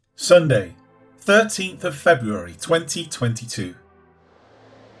Sunday, 13th of February 2022.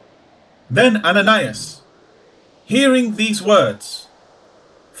 Then Ananias, hearing these words,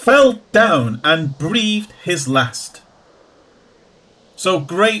 fell down and breathed his last. So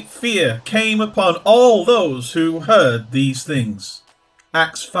great fear came upon all those who heard these things.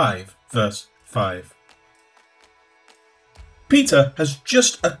 Acts 5, verse 5. Peter has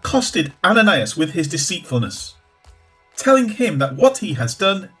just accosted Ananias with his deceitfulness, telling him that what he has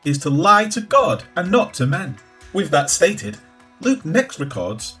done is to lie to God and not to men. With that stated, Luke next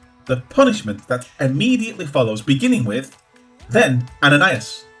records the punishment that immediately follows, beginning with, then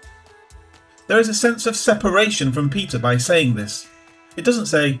Ananias. There is a sense of separation from Peter by saying this. It doesn't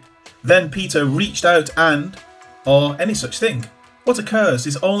say, then Peter reached out and, or any such thing. What occurs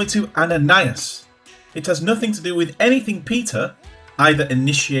is only to Ananias. It has nothing to do with anything Peter either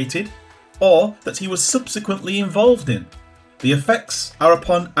initiated or that he was subsequently involved in. The effects are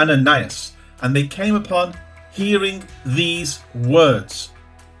upon Ananias, and they came upon hearing these words.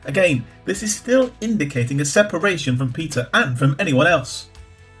 Again, this is still indicating a separation from Peter and from anyone else.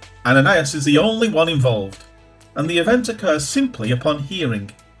 Ananias is the only one involved, and the event occurs simply upon hearing.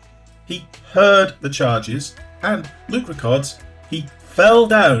 He heard the charges, and Luke records, he fell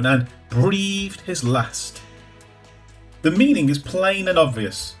down and breathed his last. The meaning is plain and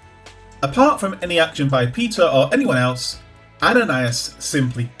obvious. Apart from any action by Peter or anyone else, Ananias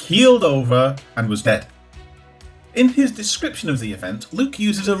simply keeled over and was dead. In his description of the event, Luke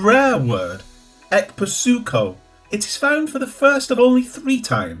uses a rare word, ekpasuko. It is found for the first of only 3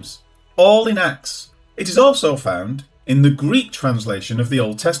 times, all in Acts. It is also found in the Greek translation of the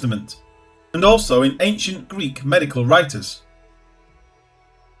Old Testament, and also in ancient Greek medical writers.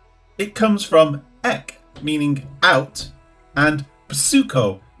 It comes from ek, meaning out, and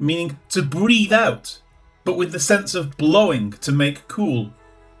psuko, meaning to breathe out, but with the sense of blowing to make cool.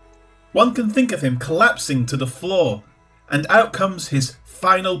 One can think of him collapsing to the floor, and out comes his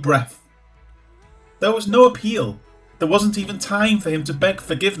final breath. There was no appeal. There wasn't even time for him to beg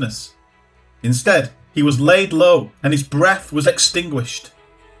forgiveness. Instead, he was laid low, and his breath was extinguished.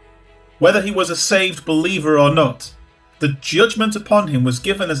 Whether he was a saved believer or not, the judgment upon him was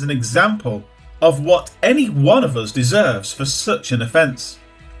given as an example of what any one of us deserves for such an offence.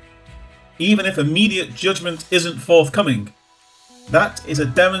 Even if immediate judgment isn't forthcoming, that is a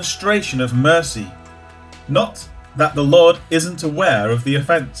demonstration of mercy, not that the Lord isn't aware of the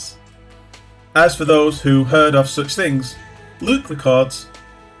offence. As for those who heard of such things, Luke records,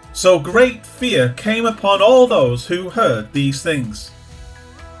 so great fear came upon all those who heard these things.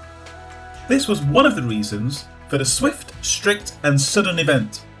 This was one of the reasons for the swift, strict, and sudden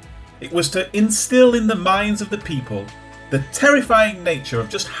event. It was to instill in the minds of the people the terrifying nature of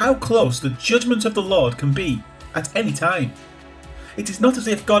just how close the judgment of the Lord can be at any time. It is not as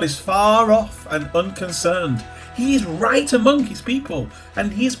if God is far off and unconcerned. He is right among his people,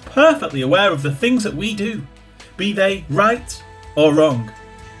 and he is perfectly aware of the things that we do, be they right or wrong.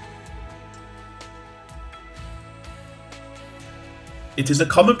 It is a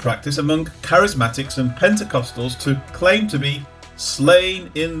common practice among charismatics and Pentecostals to claim to be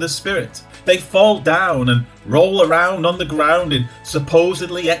slain in the Spirit. They fall down and roll around on the ground in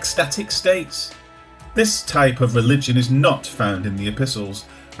supposedly ecstatic states. This type of religion is not found in the epistles,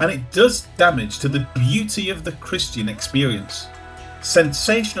 and it does damage to the beauty of the Christian experience,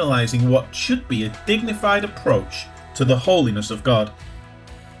 sensationalizing what should be a dignified approach to the holiness of God.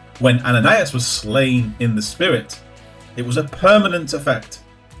 When Ananias was slain in the Spirit, it was a permanent effect,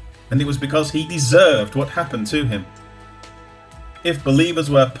 and it was because he deserved what happened to him. If believers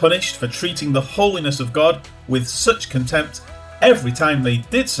were punished for treating the holiness of God with such contempt every time they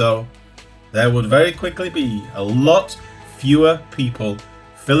did so, there would very quickly be a lot fewer people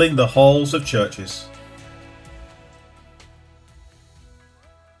filling the halls of churches.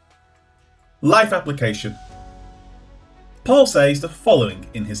 Life application. Paul says the following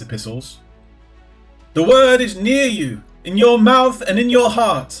in his epistles. The word is near you, in your mouth and in your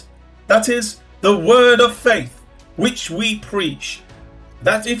heart. That is, the word of faith, which we preach,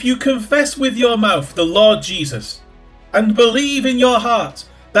 that if you confess with your mouth the Lord Jesus, and believe in your heart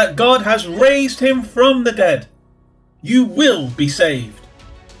that God has raised him from the dead, you will be saved.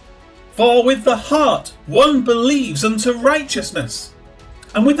 For with the heart one believes unto righteousness,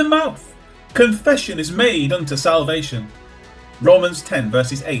 and with the mouth confession is made unto salvation. Romans 10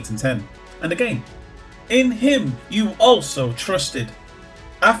 verses 8 and 10. And again, in him you also trusted,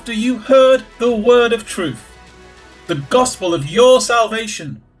 after you heard the word of truth, the gospel of your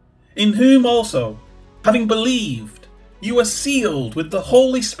salvation, in whom also, having believed, you are sealed with the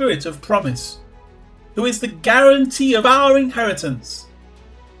Holy Spirit of promise, who is the guarantee of our inheritance,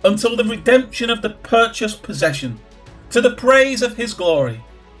 until the redemption of the purchased possession, to the praise of his glory.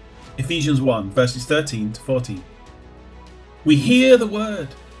 Ephesians 1 verses 13 to 14. We hear the word,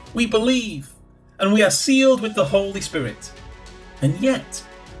 we believe, and we are sealed with the Holy Spirit. And yet,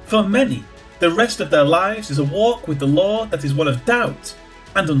 for many, the rest of their lives is a walk with the Lord that is one of doubt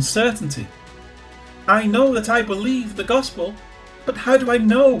and uncertainty. I know that I believe the gospel, but how do I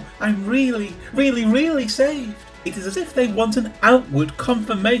know I'm really saved? It is as if they want an outward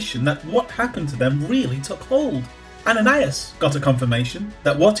confirmation that what happened to them really took hold. Ananias got a confirmation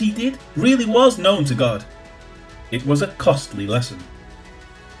that what he did really was known to God. It was a costly lesson.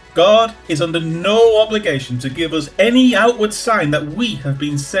 God is under no obligation to give us any outward sign that we have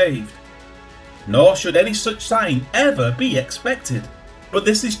been saved, nor should any such sign ever be expected. But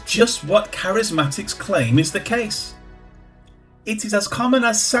this is just what charismatics claim is the case. It is as common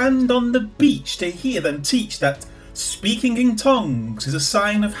as sand on the beach to hear them teach that speaking in tongues is a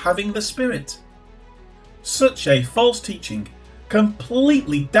sign of having the Spirit. Such a false teaching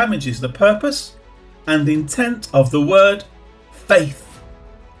completely damages the purpose and intent of the word faith.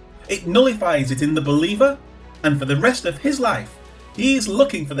 It nullifies it in the believer, and for the rest of his life, he is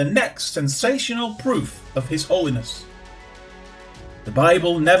looking for the next sensational proof of his holiness. The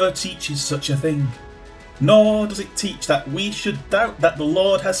Bible never teaches such a thing, nor does it teach that we should doubt that the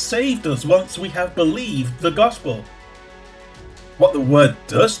Lord has saved us once we have believed the gospel. What the word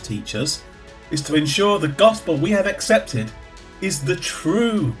does teach us is to ensure the gospel we have accepted is the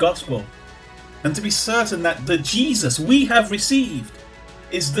true gospel, and to be certain that the Jesus we have received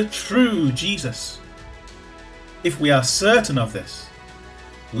is the true Jesus. If we are certain of this,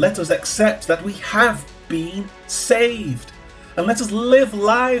 let us accept that we have been saved, and let us live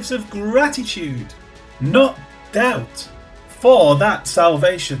lives of gratitude, not doubt, for that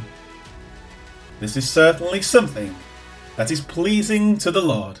salvation. This is certainly something that is pleasing to the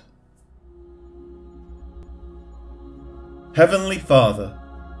Lord. Heavenly Father,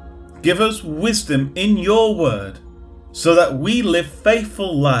 give us wisdom in your word, so that we live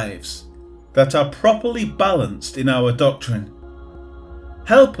faithful lives that are properly balanced in our doctrine.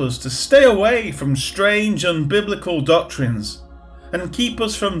 Help us to stay away from strange unbiblical doctrines, and keep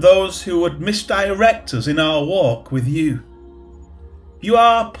us from those who would misdirect us in our walk with you. You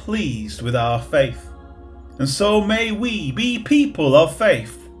are pleased with our faith, and so may we be people of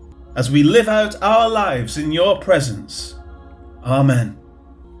faith as we live out our lives in your presence. Amen.